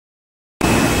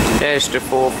There's the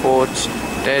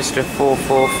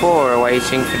 444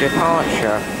 awaiting for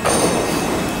departure.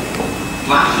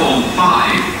 Platform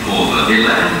 5 for the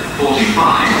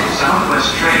 11:45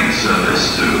 Southwest train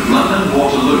service to London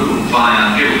Waterloo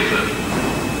via Guildford.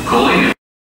 Calling it.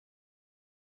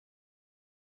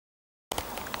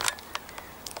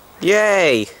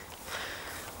 Yay!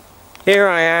 Here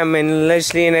I am in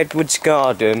Lesley and Edward's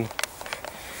garden.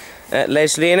 At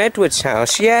Lesley and Edward's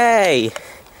house. Yay!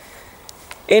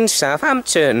 In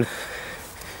Southampton.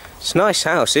 It's a nice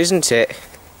house, isn't it?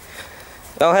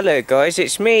 Oh, hello guys,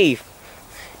 it's me,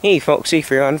 Foxy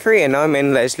 313, and I'm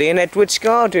in Lesley and Edward's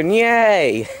garden.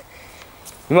 Yay!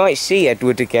 You might see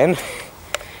Edward again.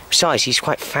 Besides, he's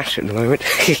quite fat at the moment.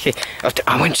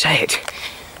 I won't say it.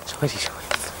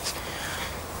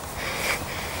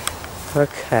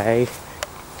 Okay.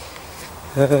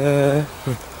 There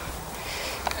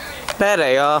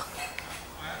they are.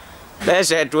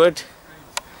 There's Edward.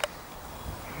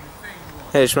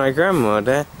 There's my grandma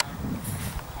there.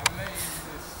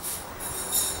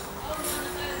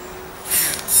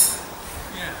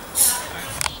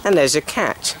 And there's a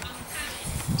cat.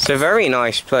 It's a very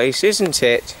nice place, isn't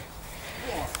it?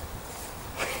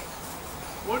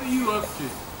 What are you up to?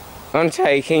 I'm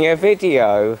taking a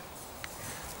video.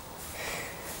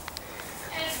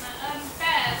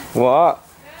 What?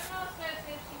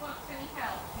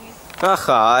 Oh,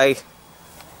 hi.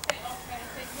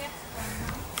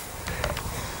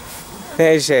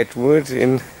 There's Edward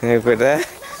in over there.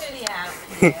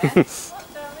 Ben's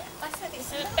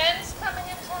coming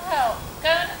in to help. Go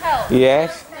and help.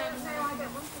 Yes.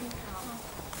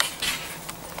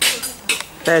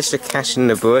 There's the cat in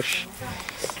the bush.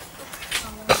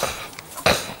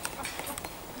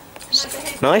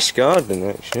 Nice garden,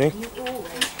 actually.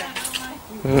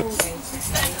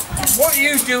 What are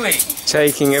you doing?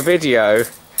 Taking a video.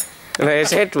 And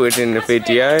there's Edward in the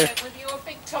video. With your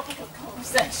big topic of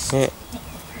conversation. Yeah.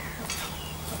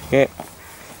 Yeah.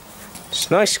 It's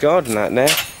a nice garden out there.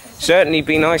 Certainly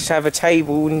be nice to have a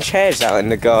table and chairs out in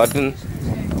the garden.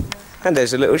 And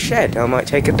there's a little shed. I might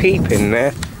take a peep in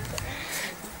there.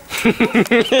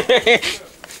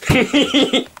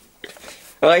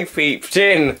 I peeped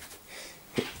in.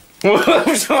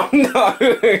 What? Oh no!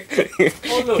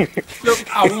 Oh look!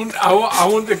 I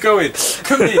want to go in.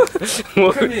 Come in.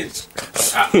 Come in.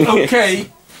 Okay.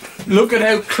 Look at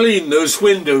how clean those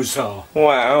windows are.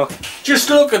 Wow. Just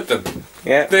look at them.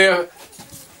 Yeah. They're.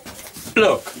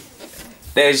 Look.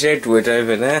 There's Edward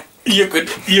over there. You could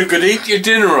eat your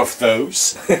dinner off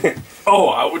those.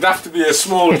 Oh, it would have to be a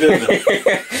small dinner.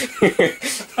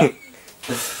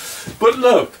 But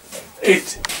look,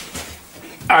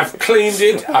 I've cleaned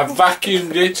it. I've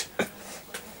vacuumed it.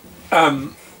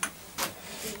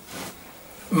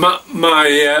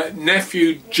 My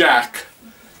nephew Jack,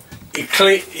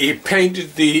 he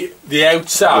painted the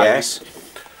outside. Yes.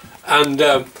 And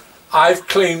I've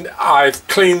cleaned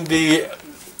the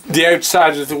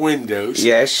outside of the windows.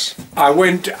 Yes. I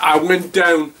went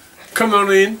down. Come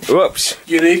on in. Whoops.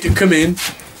 You need to come in.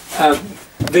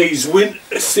 These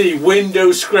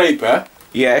window scraper.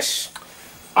 Yes.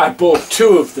 I bought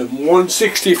 2 of them,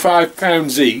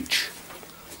 £165 each,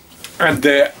 and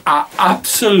they are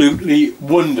absolutely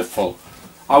wonderful.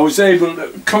 I was able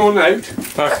to come on out.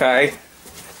 Okay.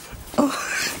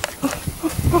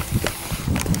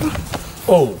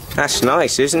 Oh, That's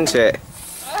nice, isn't it?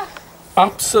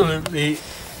 absolutely.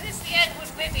 This is the Edward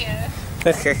video.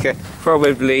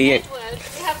 Probably. Edward, we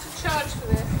have to charge for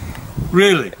this.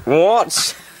 Really?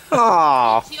 What?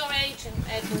 Ah. To your agent,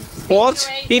 Edward. Speak What? to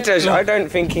your He agent. does. I don't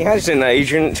think he has an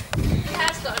agent. He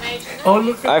has got an agent. Oh,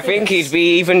 look at I think he'd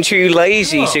be even too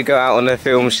lazy to go out on a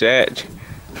film set.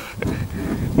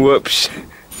 Whoops.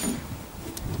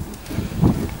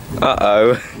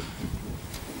 Uh-oh.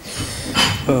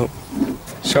 Oh.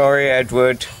 Sorry,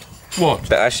 Edward, What?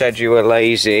 that I said you were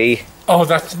lazy. Oh,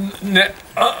 that's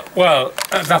well,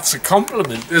 that's a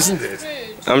compliment, isn't it?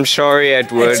 I'm sorry,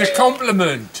 Edward. It's a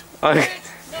compliment. I...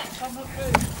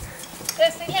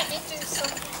 Lesley, let me do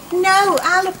something. No,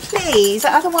 Ala, please.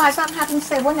 Otherwise, I'm having to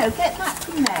say, well, no, get that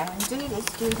from there and do this,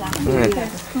 do that, and do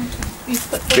this. You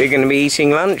put We're going to be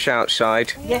eating lunch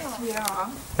outside. Yes, we are.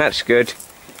 That's good.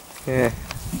 Yeah.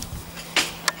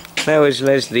 There was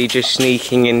Lesley just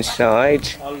sneaking inside.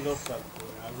 I love that boy,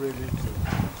 I really do.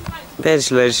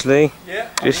 There's Lesley. Yeah,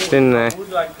 Just in there. I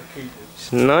would like to keep it.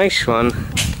 It's a nice one.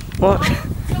 What?